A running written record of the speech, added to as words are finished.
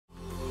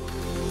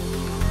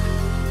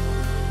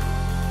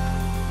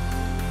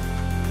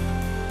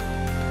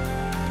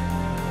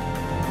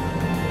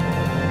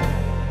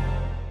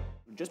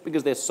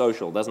because they're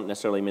social doesn't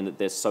necessarily mean that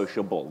they're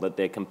sociable, that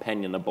they're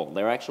companionable.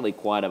 They're actually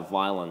quite a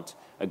violent,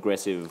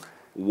 aggressive,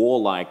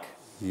 warlike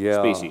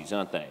species,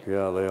 aren't they?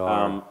 Yeah, they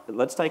are.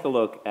 Let's take a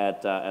look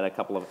at a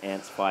couple of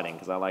ants fighting,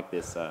 because I like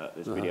this,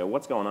 this video.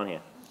 What's going on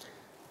here?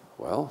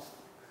 Well,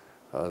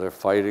 they're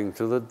fighting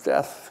to the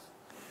death.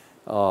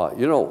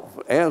 You know,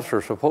 ants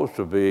are supposed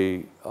to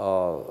be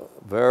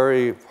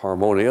very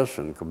harmonious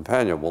and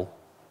companionable,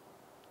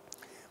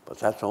 but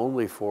that's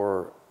only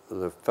for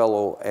the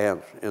fellow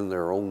ants in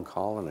their own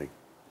colony.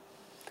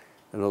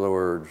 In other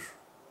words,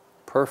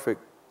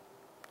 perfect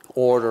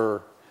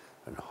order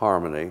and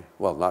harmony.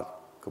 Well,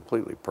 not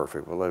completely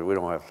perfect, but we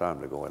don't have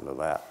time to go into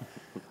that.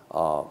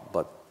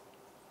 But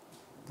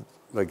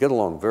they get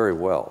along very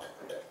well.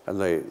 And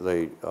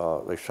they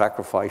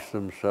sacrifice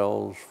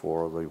themselves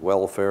for the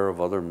welfare of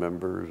other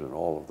members and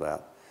all of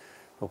that.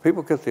 Well,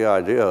 people get the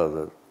idea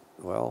that,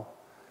 well,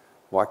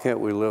 why can't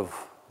we live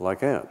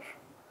like ants?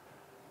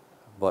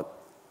 But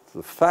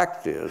the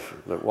fact is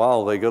that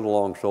while they get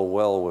along so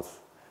well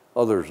with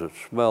others that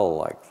smell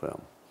like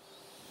them,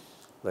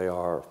 they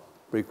are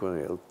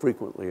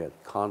frequently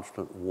at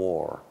constant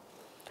war,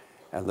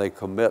 and they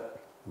commit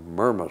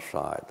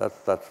myrmicide.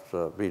 That's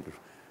means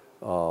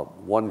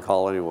one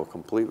colony will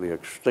completely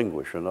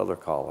extinguish another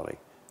colony.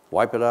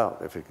 Wipe it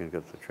out if you can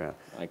get the chance.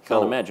 I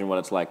can't imagine what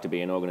it's like to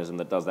be an organism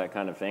that does that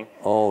kind of thing.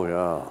 Oh,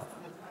 yeah.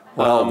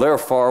 Well, they're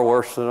far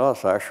worse than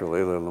us, actually.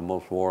 They're the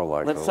most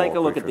warlike. Let's take a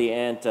look at the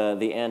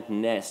ant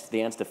nest,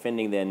 the ants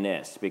defending their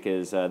nest,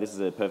 because this is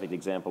a perfect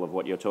example of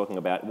what you're talking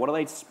about. What are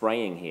they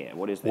spraying here?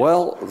 What is this?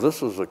 Well,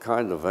 this is a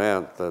kind of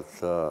ant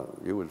that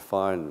you would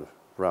find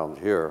around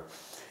here.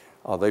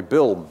 They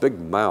build big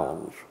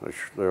mounds.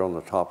 They're on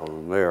the top of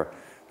them there.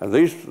 And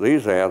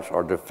these ants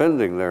are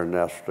defending their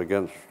nest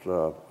against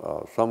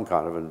some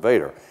kind of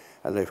invader.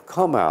 And they've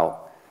come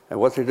out, and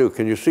what they do,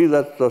 can you see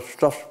that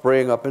stuff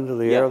spraying up into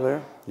the air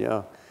there?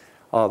 Yeah.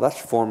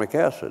 That's formic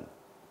acid.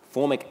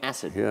 Formic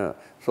acid? Yeah.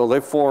 So they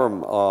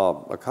form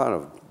a kind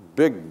of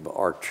big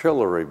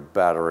artillery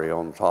battery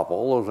on top.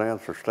 All those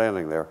ants are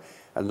standing there.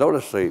 And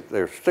notice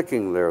they're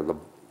sticking the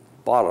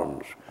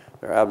bottoms,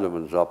 their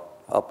abdomens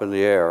up in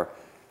the air,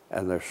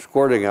 and they're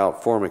squirting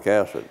out formic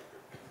acid,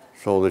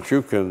 so that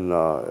you can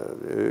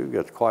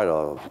get quite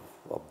a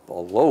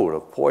load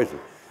of poison.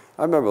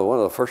 I remember one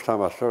of the first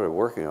time I started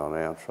working on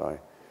ants, I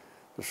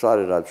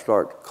decided I'd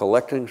start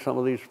collecting some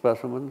of these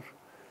specimens.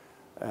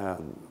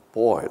 And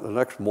boy, the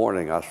next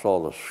morning I saw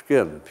the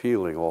skin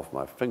peeling off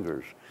my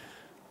fingers.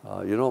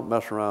 You don't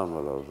mess around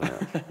with those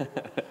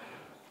ants.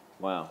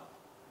 Wow.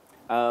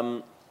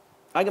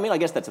 I mean, I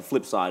guess that's a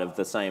flip side of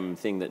the same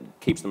thing that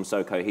keeps them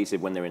so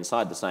cohesive when they're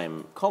inside the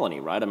same colony,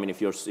 right? I mean, if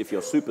you're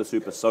super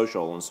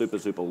social and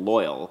super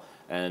loyal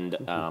and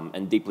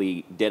and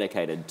deeply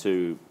dedicated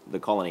to the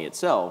colony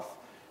itself,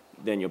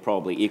 then you're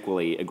probably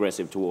equally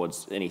aggressive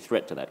towards any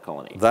threat to that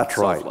colony. That's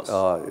right.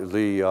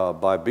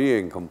 By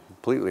being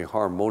completely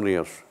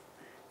harmonious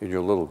in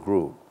your little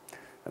group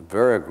and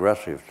very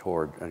aggressive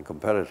toward and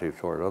competitive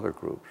toward other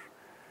groups,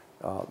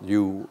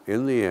 you,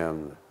 in the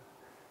end,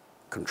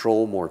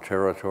 control more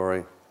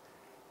territory,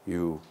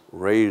 you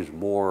raise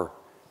more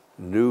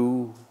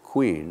new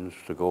queens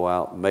to go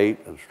out, mate,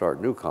 and start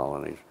new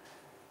colonies.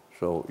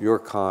 So your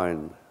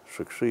kind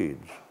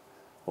succeeds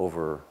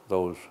over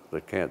those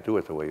that can't do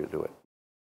it the way you do it.